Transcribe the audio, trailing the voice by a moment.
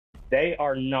They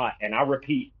are not, and I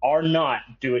repeat, are not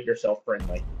do-it-yourself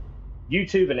friendly.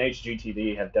 YouTube and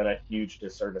HGTV have done a huge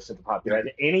disservice to the population.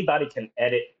 Anybody can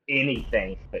edit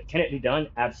anything, but can it be done?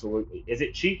 Absolutely. Is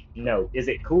it cheap? No. Is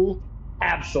it cool?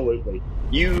 Absolutely.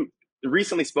 You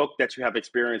recently spoke that you have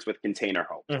experience with container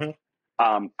homes.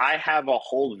 Mhm. I have a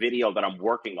whole video that I'm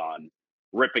working on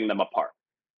ripping them apart.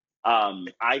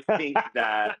 I think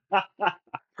that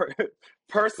per-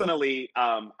 personally,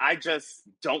 I just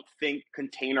don't think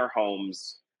container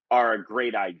homes are a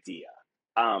great idea.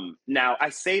 Now, I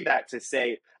say that to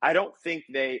say I don't think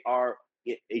they are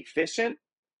efficient,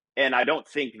 and I don't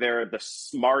think they're the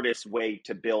smartest way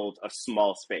to build a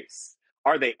small space.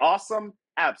 Are they awesome?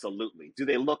 Absolutely. Do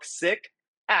they look sick?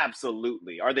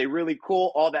 Absolutely. Are they really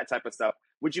cool? All that type of stuff.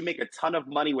 Would you make a ton of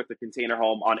money with a container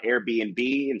home on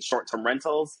Airbnb and short term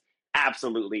rentals?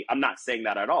 Absolutely. I'm not saying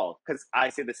that at all because I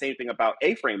say the same thing about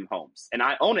A frame homes, and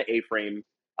I own an A frame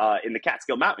in the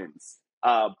Catskill Mountains.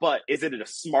 But is it a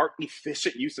smart,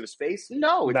 efficient use of space?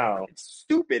 No, No. it's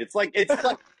stupid. It's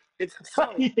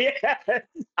so Yeah.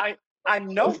 I I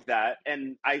know that,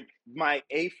 and I my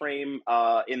A frame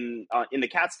in the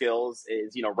Catskills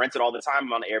is rented all the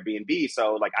time on Airbnb.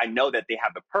 So like I know that they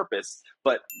have a purpose.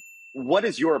 But what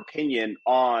is your opinion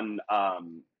on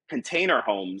container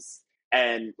homes?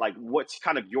 And like, what's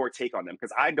kind of your take on them?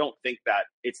 Because I don't think that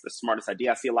it's the smartest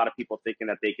idea. I see a lot of people thinking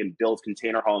that they can build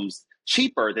container homes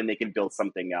cheaper than they can build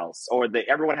something else, or that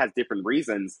everyone has different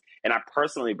reasons. And I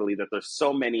personally believe that there's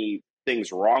so many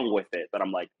things wrong with it that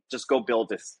I'm like, just go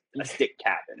build a stick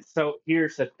cabin. So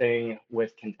here's the thing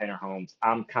with container homes.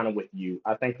 I'm kind of with you.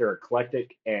 I think they're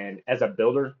eclectic, and as a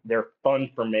builder, they're fun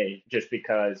for me just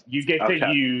because you get to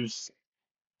Okay. use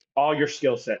all your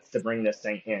skill sets to bring this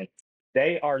thing in.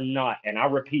 They are not, and I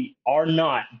repeat, are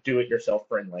not do-it-yourself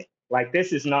friendly. Like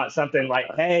this is not something like,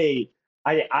 Okay.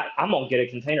 hey, I'm gonna get a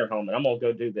container home and I'm gonna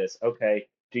go do this. Okay,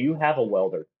 do you have a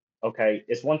welder? Okay,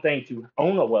 it's one thing to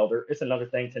own a welder. It's another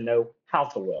thing to know how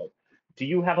to weld. Do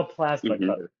you have a plasma Mm-hmm.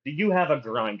 cutter? Do you have a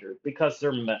grinder? Because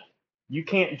they're metal. You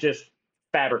can't just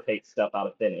fabricate stuff out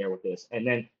of thin air with this. And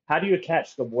then how do you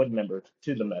attach the wood members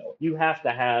to the metal? You have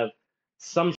to have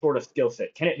some sort of skill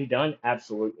set. Can it be done?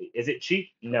 Absolutely. Is it cheap?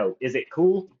 No. Is it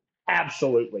cool?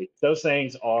 Absolutely. Those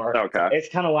things are, Okay. it's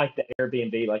kind of like the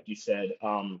Airbnb, like you said.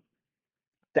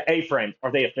 The A-frames,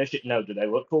 are they efficient? No. Do they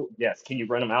look cool? Yes. Can you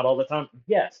rent them out all the time?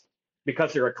 Yes.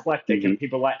 Because they're eclectic Mm-hmm. and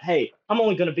people are like, hey, I'm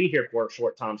only going to be here for a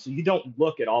short time. So you don't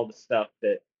look at all the stuff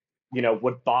that,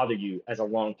 would bother you as a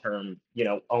long-term,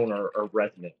 owner or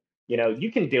resident.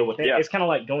 You can deal with it. Yeah. It's kind of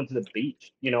like going to the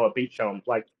beach, a beach home.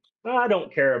 Like, oh, I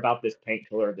don't care about this paint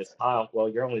color or this tile. Well,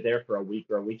 you're only there for a week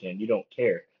or a weekend. You don't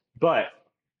care. But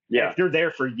Yeah. if you're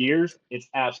there for years, it's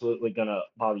absolutely going to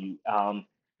bother you.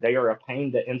 They are a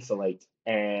pain to insulate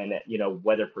and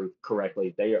weatherproof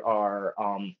correctly. They are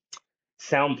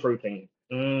soundproofing.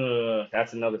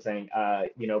 That's another thing.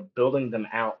 Building them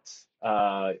out,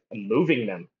 moving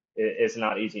them is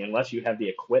not easy unless you have the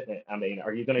equipment. I mean, Yeah.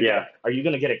 are you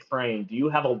gonna get a crane? Do you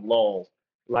have a lull?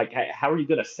 Like, how are you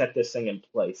gonna set this thing in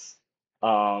place?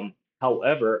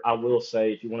 However, I will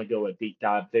say if you want to go a deep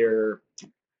dive, they're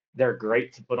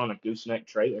great to put on a gooseneck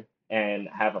trailer and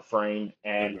have a frame,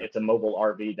 and Mm-hmm. it's a mobile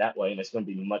RV that way, and it's going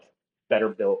to be much better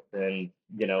built than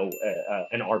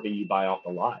an RV you buy off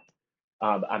the lot.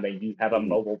 I mean, you have a Mm-hmm.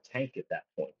 mobile tank at that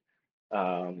point.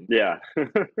 Um, Yeah.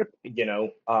 you know,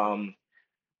 um,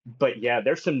 but yeah,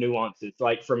 there's some nuances.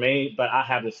 Like for me, but I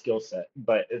have the skill set.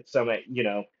 But it's some,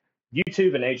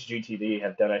 YouTube and HGTV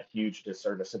have done a huge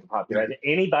disservice to the population.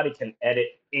 Anybody can edit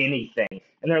anything,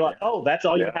 and they're like, Yeah. "Oh, that's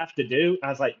all you Yeah. have to do." I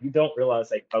was like, "You don't realize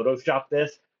they Photoshop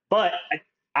this?" But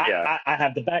Yeah. I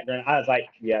have the background. I was like,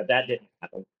 "Yeah, that didn't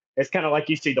happen." It's kind of like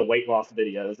you see the weight loss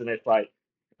videos, and it's like,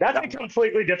 "That's a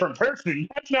completely different person.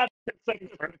 That's not the same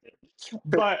person."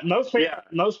 But Yeah.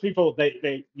 most people they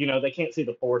can't see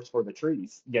the forest for the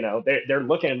trees. They're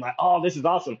looking like, oh, this is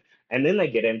awesome, and then they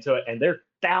get into it, and they're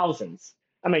thousands.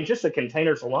 I mean, just the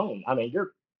containers alone. I mean,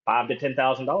 you're $5,000 to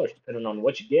 $10,000 depending on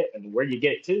what you get and where you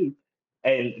get it to,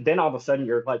 and then all of a sudden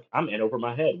you're like, I'm in over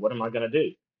my head. What am I gonna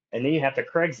do? And then you have to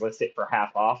Craigslist it for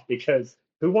half off because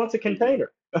who wants a Mm-hmm.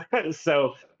 container?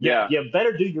 So yeah, Yeah. you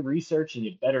better do your research and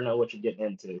you better know what you're getting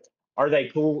into. Are they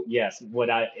cool? Yes.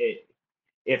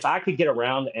 If I could get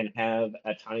around and have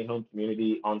a tiny home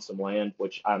community on some land,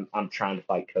 which I'm trying to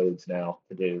fight codes now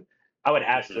to do, I would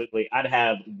Mm-hmm. absolutely. I'd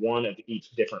have one of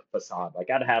each different facade. Like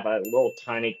I'd have a little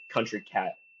tiny country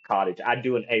cat cottage. I'd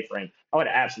do an A-frame. I would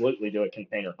absolutely do a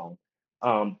container home.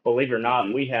 Believe it or not,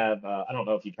 Mm-hmm. we have. I don't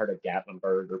know if you've heard of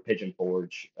Gatlinburg or Pigeon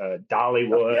Forge,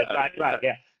 Dollywood. Yeah. Right, right,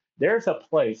 yeah. There's a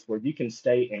place where you can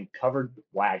stay in covered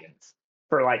wagons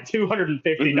for like Hmm.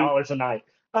 $250 a night.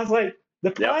 I was like, the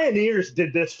Yep. pioneers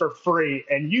did this for free,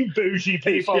 and you bougie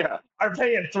people Yeah. are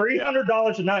paying three Yeah. hundred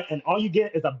dollars a night, and all you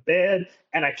get is a bed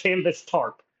and a canvas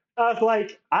tarp. I was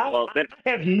like, Well, then, I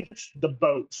have missed the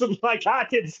boats. Like I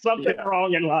did something yeah,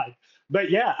 wrong in life. But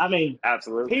yeah, I mean,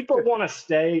 absolutely. people want to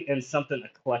stay in something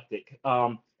eclectic.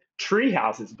 Tree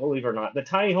houses, believe it or not, the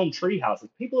tiny home tree houses,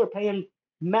 people are paying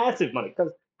massive money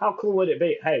because how cool would it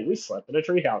be? Hey, we slept in a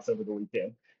tree house over the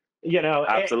weekend.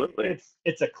 Absolutely.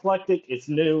 It's eclectic, it's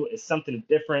new, it's something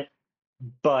different,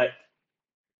 but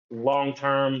long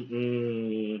term,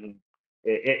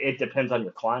 it depends on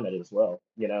your climate as well.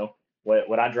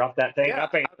 Would I drop that thing Yeah.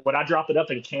 up and would I drop it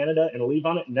up in Canada and leave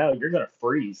on it? No, you're gonna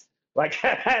freeze. Like,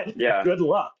 Yeah. good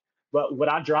luck. But would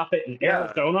I drop it in Yeah.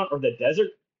 Arizona or the desert?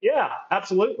 Yeah,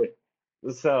 absolutely.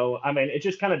 So, I mean, it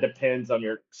just kind of depends on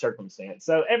your circumstance.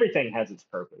 So everything has its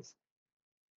purpose.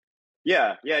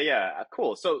 Yeah, yeah, yeah.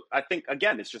 Cool. So I think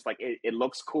again, it's just like it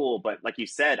looks cool, but like you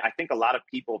said, I think a lot of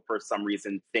people for some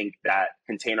reason think that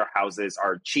container houses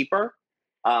are cheaper.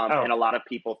 Oh, And a lot of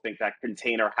people think that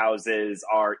container houses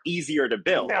are easier to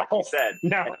build, like you no, said.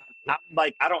 And no. I'm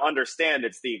like, I don't understand.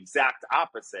 It's the exact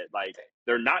opposite. Like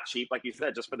they're not cheap, like you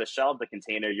said, just for the shell of the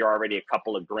container, you're already a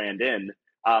couple of grand in.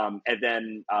 And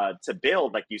then to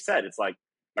build, like you said, it's like,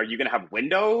 are you going to have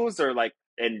windows or like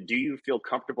and do you feel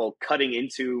comfortable cutting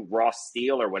into raw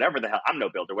steel or whatever the hell? I'm no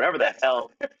builder, whatever the hell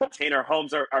container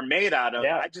homes are made out of.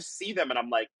 Yeah, I just see them and I'm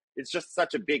like, it's just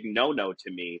such a big no no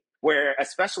to me. Where,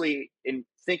 especially in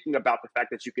thinking about the fact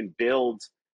that you can build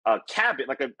a cabin,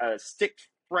 like a stick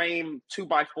frame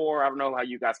 2x4, I don't know how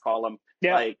you guys call them,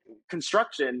 yeah. like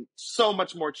construction, so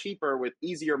much more cheaper with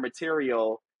easier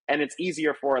material. And it's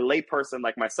easier for a layperson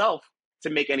like myself to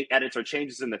make any edits or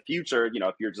changes in the future.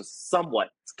 If you're just somewhat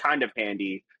kind of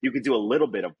handy, you could do a little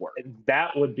bit of work.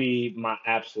 That would be my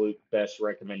absolute best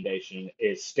recommendation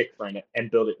is stick frame it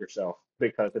and build it yourself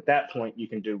because at that point you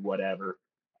can do whatever.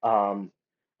 Um,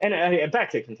 and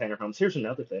back to container homes, here's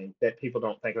another thing that people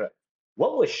don't think about.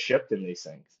 What was shipped in these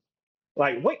things?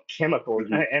 Like what chemicals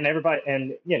Mm-hmm. and everybody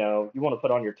and you want to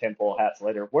put on your tinfoil hats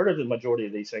later. Where do the majority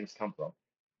of these things come from?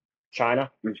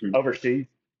 China, Mm-hmm. overseas.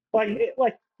 Like Mm-hmm.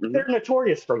 like Mm-hmm. they're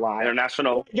notorious for lying.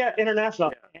 International. Yeah,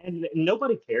 international, Yeah. and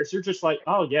nobody cares. They're just like,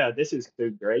 oh yeah, this is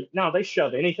food grade. No, they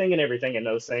shove anything and everything in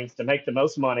those things to make the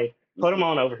most money. Put them Mm-hmm.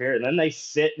 on over here, and then they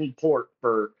sit in port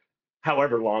for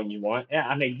however long you want. Yeah,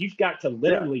 I mean, you've got to Yeah.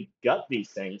 literally gut these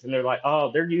things, and they're like,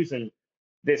 oh, they're using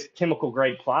this chemical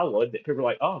grade plywood that people are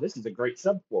like, oh, this is a great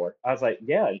subfloor. I was like,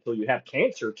 yeah, until you have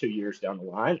cancer 2 years down the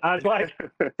line. I was like,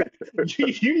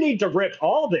 you need to rip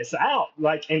all this out,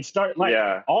 like, and start like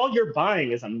Yeah. all you're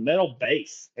buying is a metal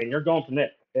base, and you're going from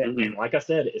there. And Mm-hmm. like I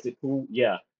said, is it cool?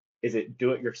 Yeah. Is it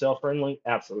do it yourself friendly?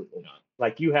 Absolutely not.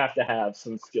 Like you have to have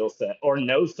some skill set or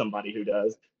know somebody who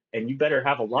does, and you better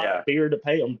have a lot of Yeah. fear to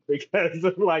pay them because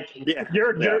like Yeah.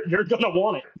 you're Yeah. you're you're gonna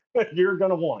want it. You're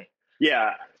gonna want it.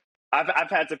 Yeah. I've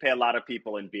had to pay a lot of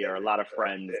people in beer, a lot of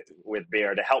friends with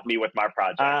beer to help me with my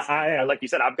projects. I And am. like you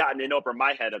said, I've gotten in over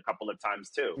my head a couple of times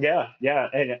too. Yeah, yeah.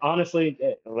 And honestly,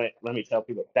 let me tell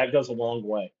people that goes a long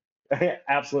way.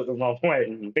 Absolutely a long way.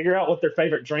 Mm-hmm. Figure out what their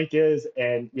favorite drink is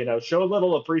and show a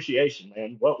little appreciation,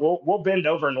 man. We'll bend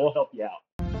over and we'll help you out.